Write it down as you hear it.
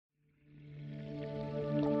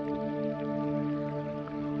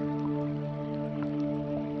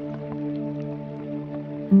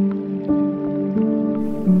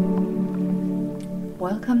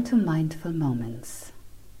Welcome to Mindful Moments.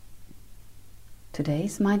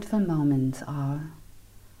 Today's mindful moments are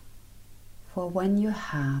for when you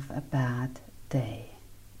have a bad day.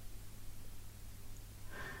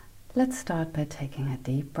 Let's start by taking a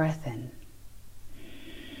deep breath in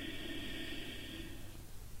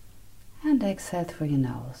and exhale through your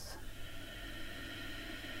nose.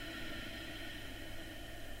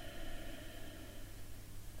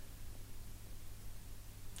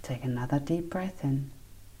 Take another deep breath in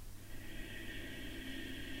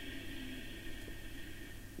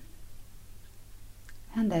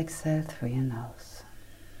and exhale through your nose.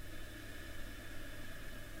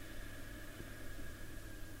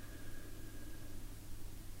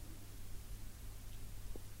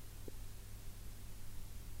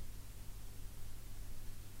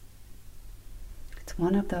 It's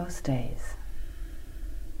one of those days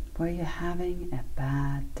where you're having a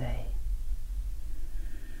bad day.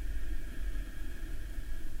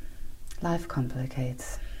 Life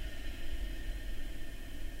complicates.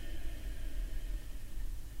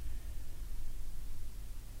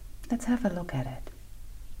 Let's have a look at it.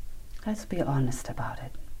 Let's be honest about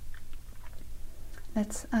it.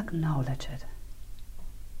 Let's acknowledge it.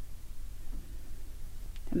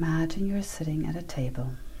 Imagine you're sitting at a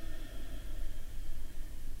table.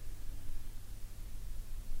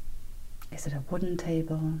 Is it a wooden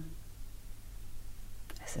table?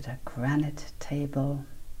 Is it a granite table?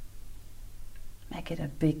 Make it a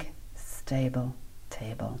big, stable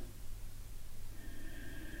table.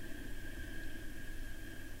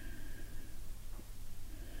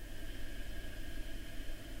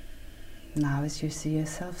 Now as you see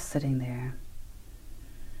yourself sitting there,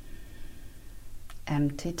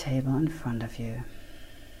 empty table in front of you,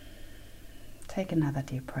 take another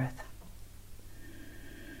deep breath.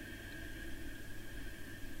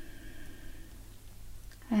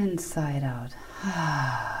 And sigh it out.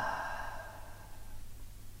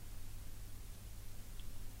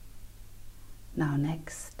 Now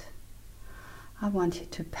next, I want you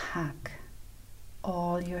to pack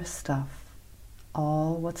all your stuff,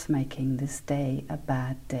 all what's making this day a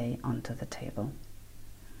bad day onto the table.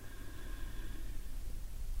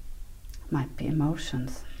 Might be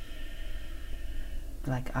emotions,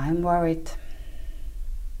 like I'm worried,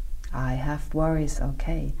 I have worries,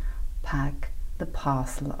 okay, pack the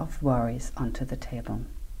parcel of worries onto the table.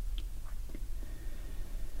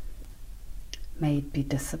 May it be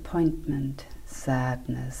disappointment,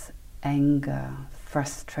 sadness, anger,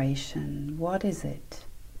 frustration. What is it?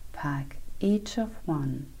 Pack each of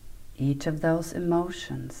those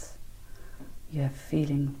emotions you're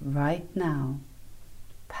feeling right now.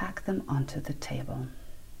 Pack them onto the table.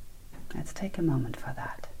 Let's take a moment for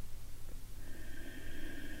that.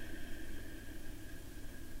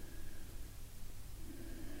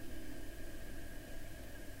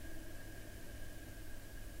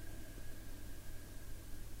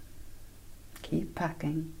 Keep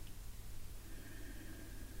packing.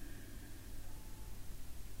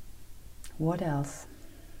 What else?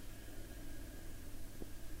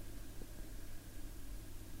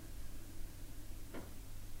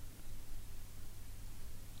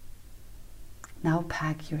 Now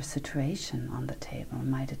pack your situation on the table.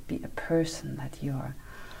 Might it be a person that you're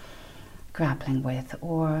grappling with,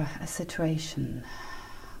 or a situation?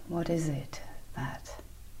 What is it that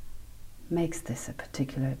makes this a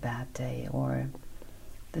particular bad day, or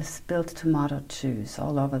the spilled tomato juice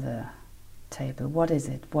all over the table? What is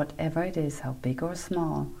it? Whatever it is, how big or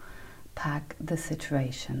small, pack the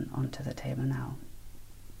situation onto the table now.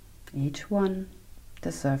 Each one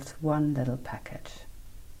deserves one little package.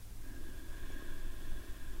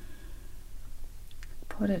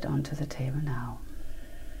 Put it onto the table now.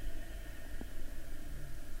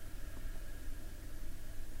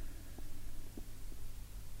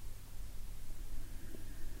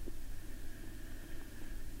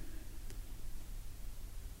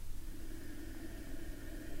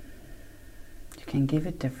 You can give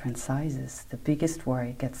it different sizes. The biggest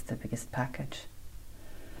worry gets the biggest package.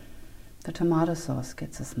 The tomato sauce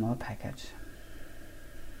gets a small package.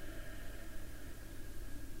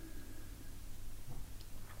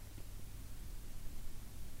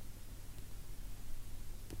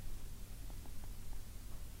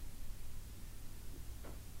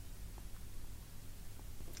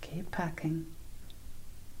 Keep packing.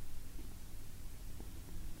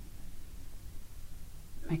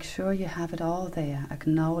 Make sure you have it all there.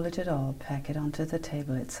 Acknowledge it all. Pack it onto the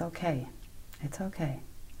table. It's okay. It's okay.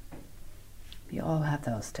 We all have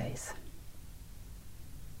those days.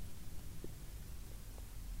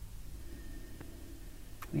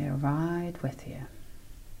 We are right with you.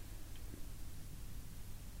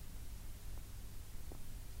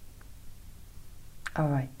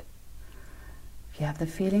 Alright, if you have the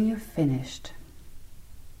feeling you're finished,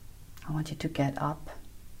 I want you to get up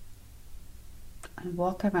and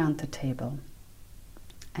walk around the table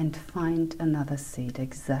and find another seat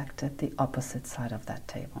exact at the opposite side of that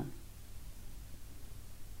table.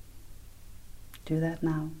 Do that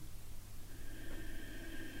now.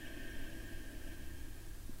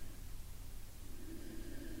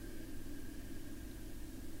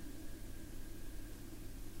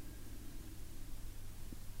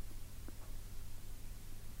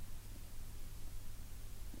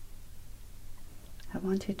 I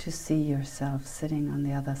want you to see yourself sitting on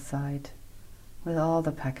the other side with all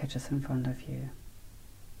the packages in front of you.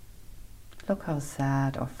 Look how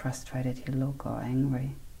sad or frustrated you look, or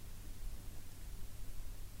angry.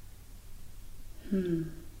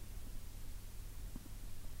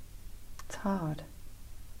 It's hard.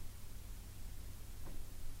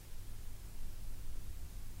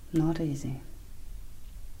 Not easy.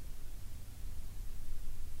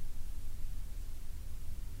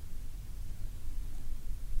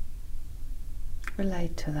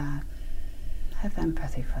 Relate to that. Have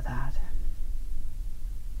empathy for that.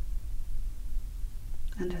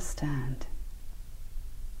 Understand.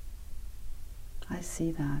 I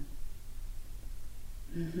see that.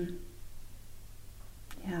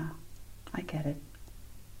 Yeah, I get it.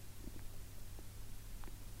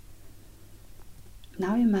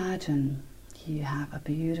 Now imagine you have a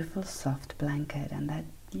beautiful soft blanket and that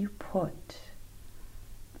you put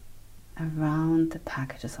around the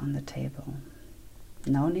packages on the table.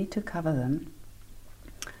 No need to cover them.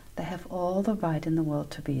 They have all the right in the world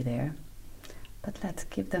to be there, but let's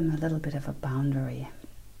give them a little bit of a boundary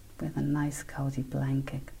with a nice cozy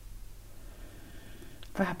blanket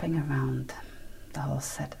wrapping around the whole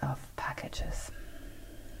set of packages.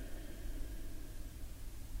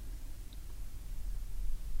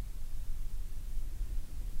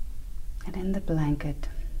 And in the blanket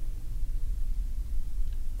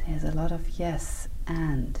there's a lot of yes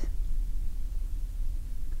and.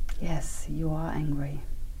 Yes, you are angry,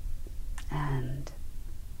 and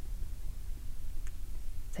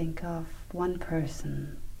think of one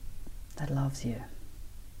person that loves you.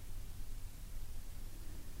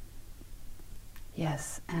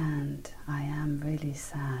 Yes, and I am really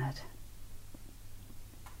sad.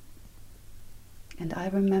 And I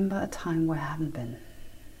remember a time where I haven't been,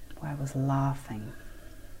 where I was laughing.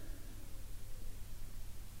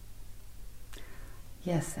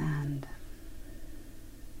 Yes, and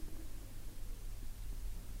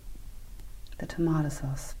the tomato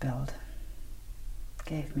sauce spilled.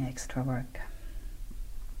 Gave me extra work.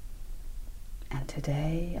 And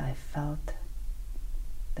today I felt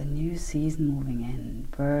the new season moving in.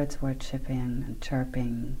 Birds were chirping and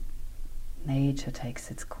chirping. Nature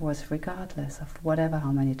takes its course regardless of whatever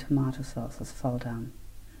how many tomato sauces fall down.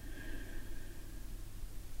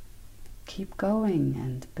 Keep going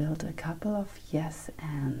and build a couple of yes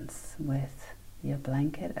ands with your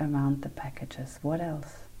blanket around the packages. What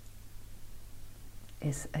else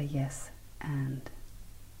is a yes and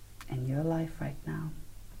in your life right now?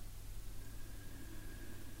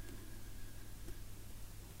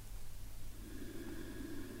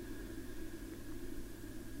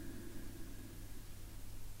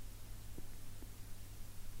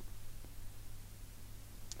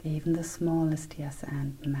 Even the smallest yes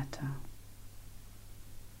and matter.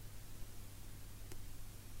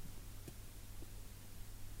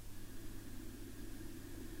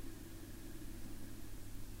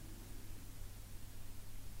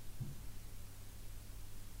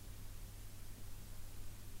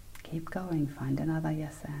 Keep going, find another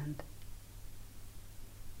yes and.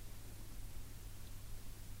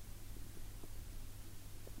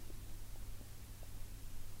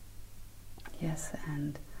 Yes,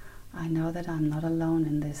 and I know that I'm not alone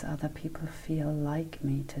in this. Other people feel like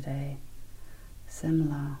me today.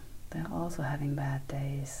 Similar. They're also having bad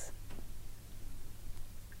days.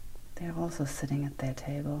 They're also sitting at their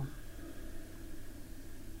table.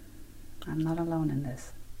 I'm not alone in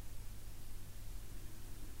this.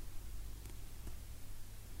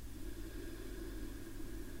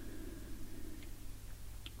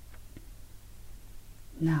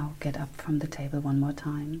 Now get up from the table one more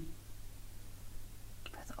time.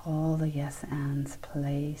 With all the yes ands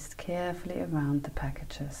placed carefully around the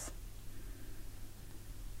packages.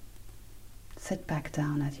 Sit back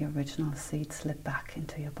down at your original seat, slip back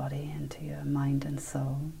into your body, into your mind and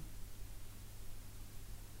soul.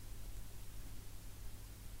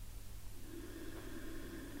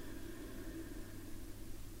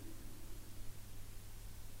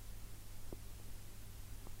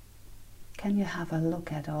 Can you have a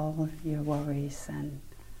look at all of your worries and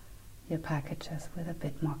your packages with a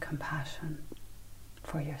bit more compassion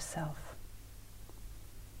for yourself.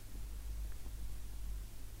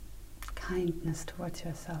 Kindness towards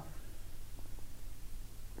yourself.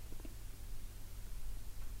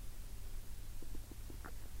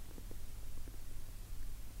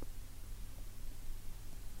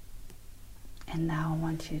 And now I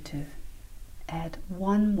want you to add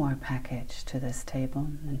one more package to this table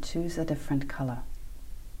and choose a different color.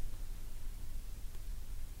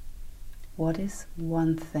 What is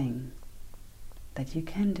one thing that you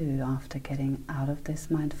can do after getting out of this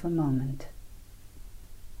mindful moment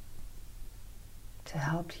to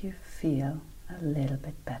help you feel a little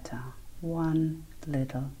bit better? One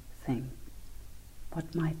little thing.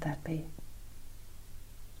 What might that be?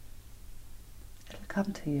 It'll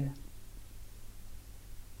come to you.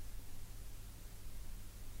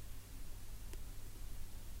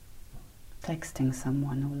 Texting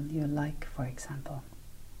someone who you like, for example.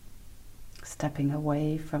 Stepping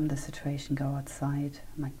away from the situation, go outside,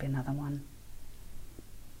 might be another one.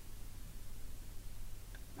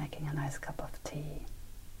 Making a nice cup of tea.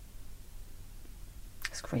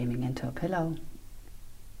 Screaming into a pillow.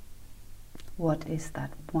 What is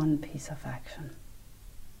that one piece of action?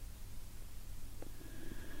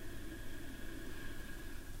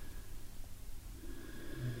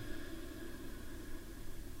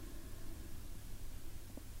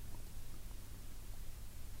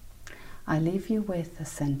 I leave you with a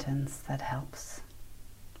sentence that helps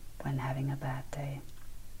when having a bad day.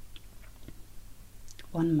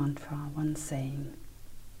 One mantra, one saying.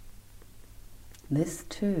 This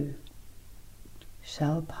too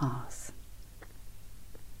shall pass.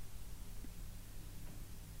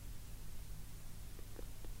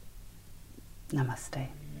 Namaste.